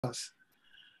us.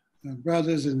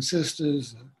 Brothers and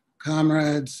sisters,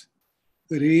 comrades,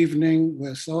 good evening.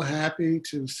 We're so happy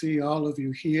to see all of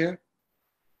you here.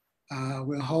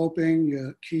 We're hoping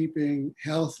you're keeping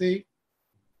healthy,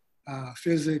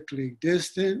 physically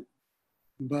distant,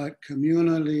 but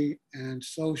communally and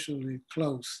socially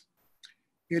close.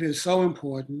 It is so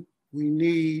important. We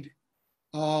need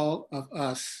all of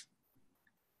us.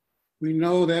 We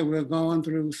know that we're going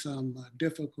through some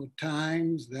difficult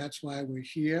times. That's why we're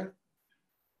here.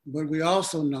 But we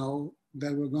also know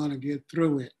that we're going to get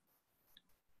through it.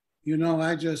 You know,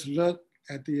 I just look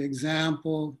at the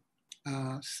example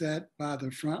set by the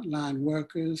frontline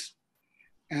workers,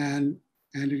 and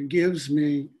it gives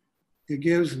me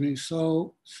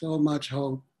so much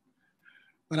hope.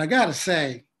 But I got to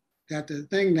say that the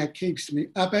thing that keeps me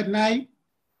up at night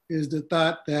is the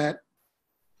thought that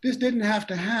this didn't have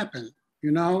to happen, you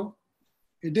know?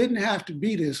 It didn't have to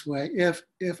be this way if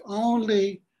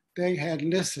only they had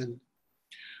listened.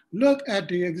 Look at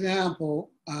the example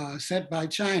set by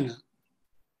China.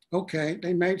 Okay,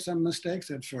 they made some mistakes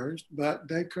at first, but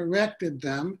they corrected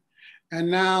them,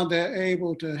 and now they're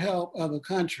able to help other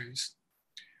countries.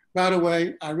 By the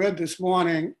way, I read this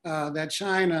morning that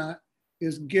China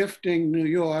is gifting New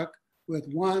York with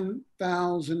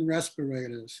 1,000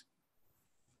 respirators.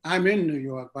 I'm in New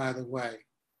York, by the way.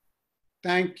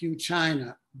 Thank you,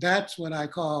 China. That's what I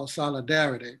call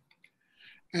solidarity.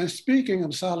 And speaking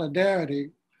of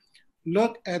solidarity,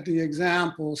 look at the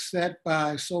example set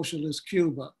by Socialist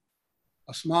Cuba,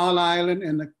 a small island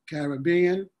in the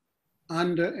Caribbean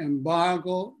under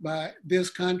embargo by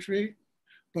this country.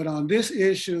 But on this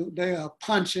issue, they are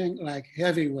punching like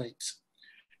heavyweights,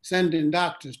 sending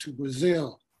doctors to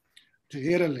Brazil, to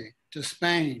Italy, to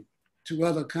Spain, to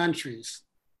other countries.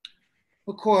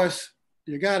 Of course,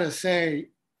 you gotta say,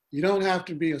 you don't have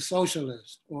to be a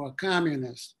socialist or a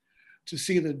communist to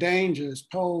see the dangers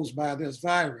posed by this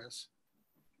virus.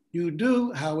 You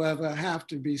do, however, have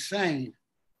to be sane.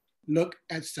 Look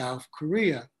at South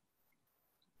Korea.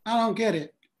 I don't get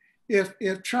it.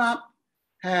 If Trump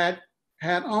had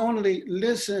only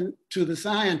listened to the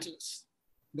scientists,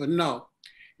 but no,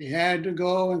 he had to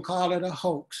go and call it a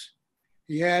hoax.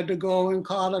 He had to go and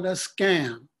call it a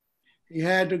scam. He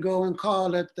had to go and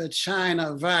call it the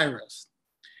China virus.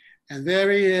 And there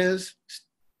he is,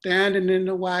 standing in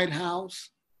the White House,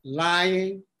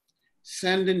 lying,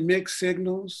 sending mixed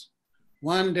signals.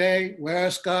 One day, wear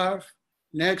a scarf.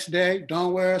 Next day,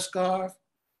 don't wear a scarf.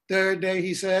 Third day,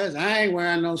 he says, I ain't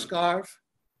wearing no scarf.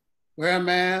 Wear a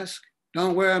mask,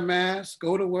 don't wear a mask.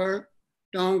 Go to work,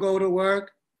 don't go to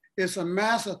work. It's a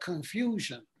mass of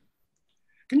confusion.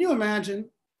 Can you imagine?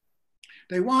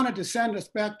 They wanted to send us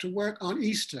back to work on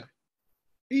Easter.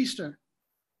 Easter,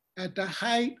 at the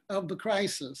height of the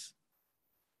crisis,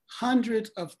 hundreds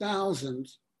of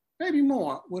thousands, maybe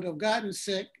more, would have gotten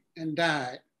sick and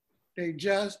died. They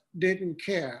just didn't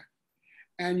care.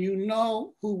 And you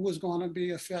know who was going to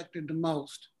be affected the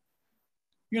most.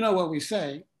 You know what we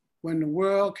say, when the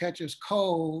world catches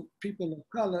cold, people of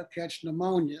color catch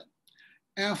pneumonia.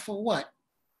 And for what?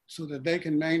 So that they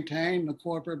can maintain the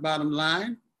corporate bottom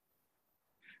line?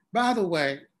 By the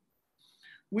way,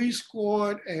 we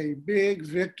scored a big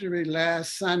victory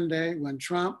last Sunday when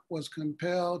Trump was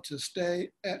compelled to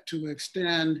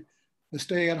extend the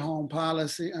stay-at-home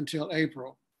policy until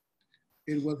April.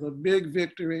 It was a big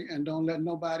victory, and don't let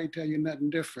nobody tell you nothing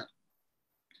different.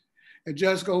 It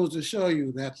just goes to show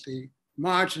you that the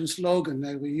marching slogan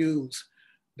that we use,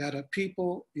 that a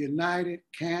people united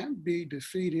can't be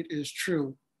defeated, is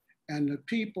true. And the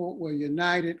people were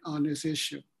united on this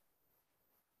issue.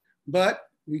 But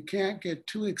we can't get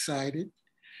too excited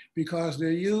because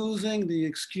they're using the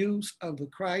excuse of the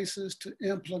crisis to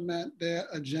implement their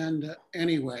agenda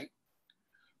anyway.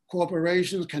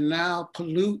 Corporations can now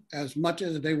pollute as much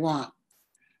as they want.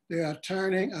 They are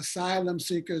turning asylum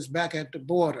seekers back at the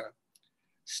border.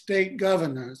 State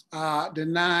governors are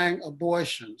denying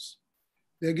abortions.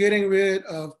 They're getting rid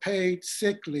of paid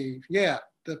sick leave. Yeah,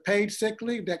 the paid sick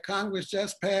leave that Congress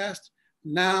just passed,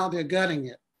 now they're gutting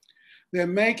it. They're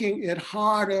making it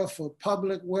harder for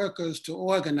public workers to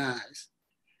organize.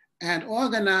 And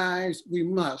organize we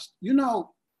must. You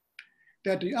know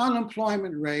that the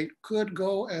unemployment rate could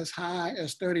go as high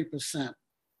as 30%.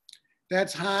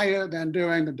 That's higher than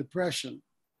during the Depression.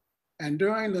 And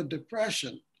during the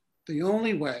Depression, the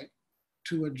only way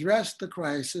to address the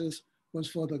crisis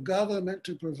was for the government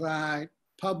to provide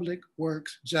public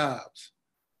works jobs,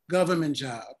 government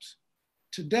jobs.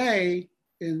 Today,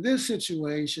 in this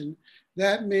situation,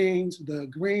 that means the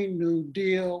Green New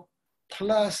Deal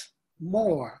plus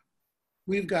more.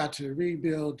 We've got to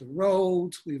rebuild the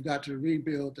roads. We've got to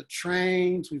rebuild the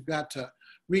trains. We've got to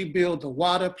rebuild the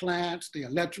water plants, the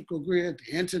electrical grid,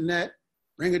 the internet,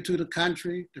 bring it to the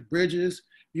country, the bridges,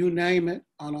 you name it,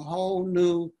 on a whole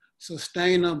new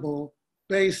sustainable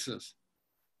basis.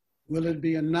 Will it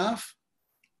be enough?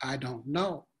 I don't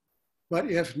know. But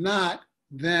if not,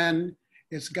 then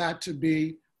it's got to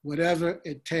be whatever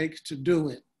it takes to do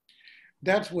it.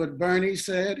 That's what Bernie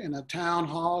said in a town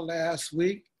hall last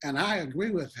week, and I agree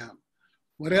with him.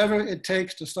 Whatever it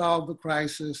takes to solve the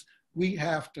crisis, we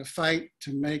have to fight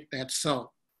to make that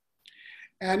so.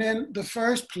 And in the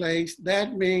first place,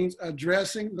 that means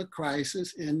addressing the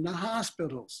crisis in the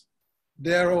hospitals.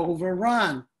 They're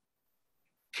overrun.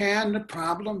 Can the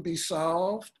problem be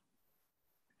solved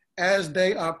as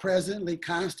they are presently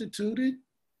constituted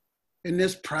in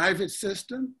this private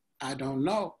system? I don't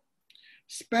know.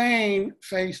 Spain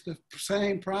faced the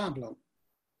same problem.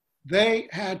 They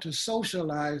had to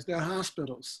socialize their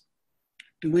hospitals.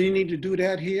 Do we need to do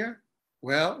that here?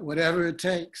 Well, whatever it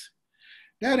takes.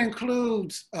 That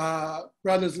includes,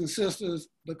 brothers and sisters,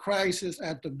 the crisis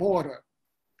at the border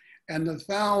and the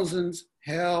thousands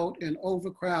held in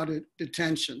overcrowded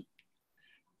detention.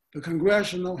 The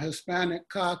Congressional Hispanic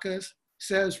Caucus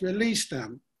says release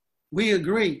them. We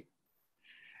agree.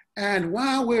 And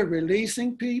while we're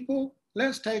releasing people,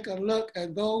 let's take a look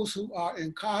at those who are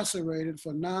incarcerated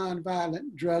for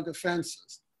nonviolent drug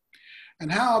offenses.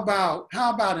 And how about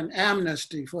an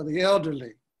amnesty for the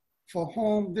elderly, for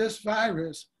whom this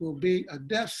virus will be a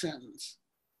death sentence?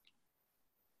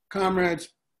 Comrades,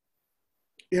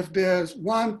 if there's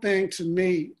one thing to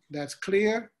me that's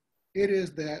clear, it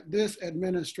is that this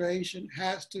administration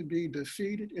has to be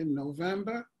defeated in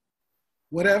November,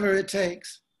 whatever it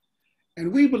takes.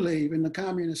 And we believe in the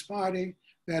Communist Party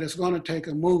that it's going to take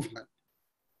a movement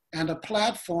and a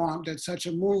platform that such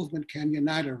a movement can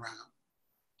unite around.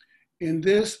 In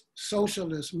this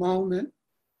socialist moment,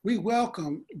 we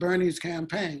welcome Bernie's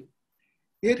campaign.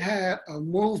 It had a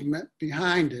movement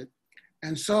behind it,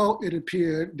 and so it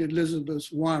appeared did Elizabeth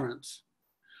Warren's.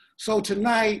 So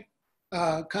tonight,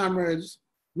 comrades,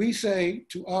 we say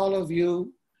to all of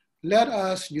you, let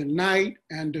us unite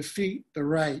and defeat the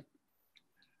right.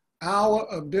 Our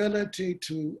ability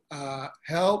to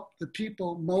help the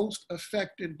people most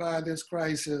affected by this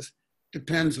crisis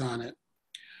depends on it.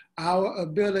 Our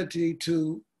ability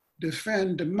to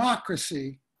defend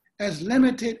democracy, as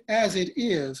limited as it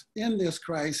is in this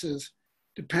crisis,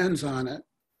 depends on it.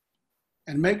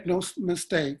 And make no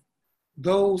mistake,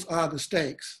 those are the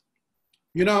stakes.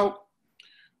 You know,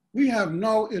 we have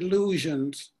no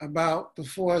illusions about the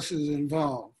forces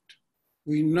involved.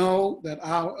 We know that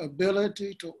our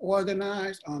ability to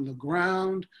organize on the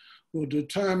ground will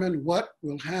determine what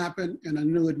will happen in a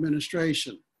new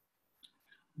administration.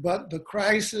 But the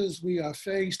crisis we are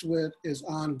faced with is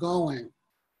ongoing.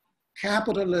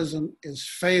 Capitalism is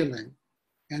failing,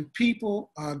 and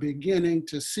people are beginning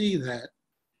to see that.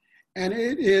 And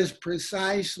it is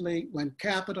precisely when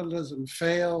capitalism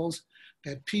fails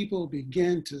that people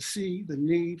begin to see the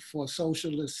need for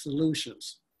socialist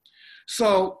solutions.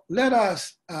 So let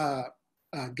us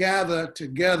gather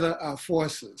together our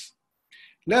forces.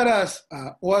 Let us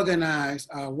organize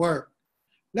our work.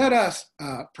 Let us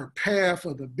prepare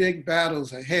for the big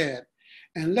battles ahead.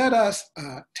 And let us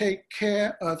take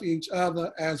care of each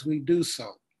other as we do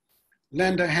so.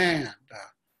 Lend a hand,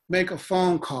 make a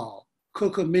phone call,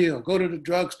 cook a meal, go to the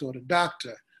drugstore, the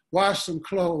doctor, wash some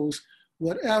clothes,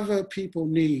 whatever people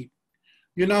need.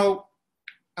 You know,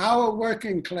 our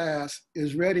working class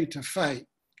is ready to fight,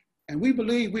 and we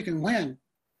believe we can win.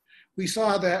 We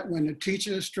saw that when the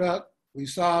teachers struck, we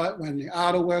saw it when the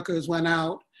auto workers went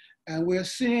out, and we're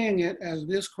seeing it as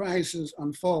this crisis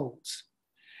unfolds.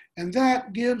 And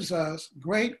that gives us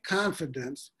great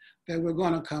confidence that we're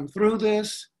going to come through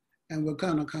this, and we're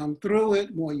going to come through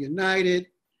it more united,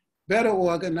 better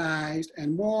organized,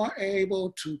 and more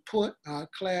able to put our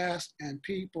class and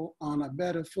people on a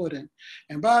better footing.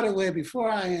 And by the way, before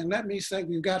I end, let me say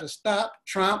we've got to stop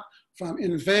Trump from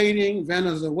invading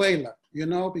Venezuela, you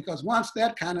know, because once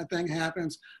that kind of thing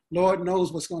happens, Lord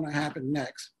knows what's going to happen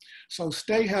next. So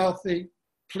stay healthy,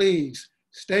 please,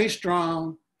 stay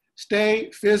strong, stay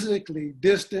physically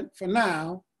distant for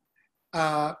now,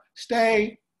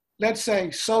 stay, let's say,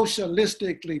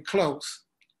 socialistically close.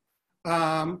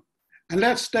 And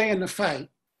let's stay in the fight.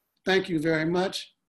 Thank you very much.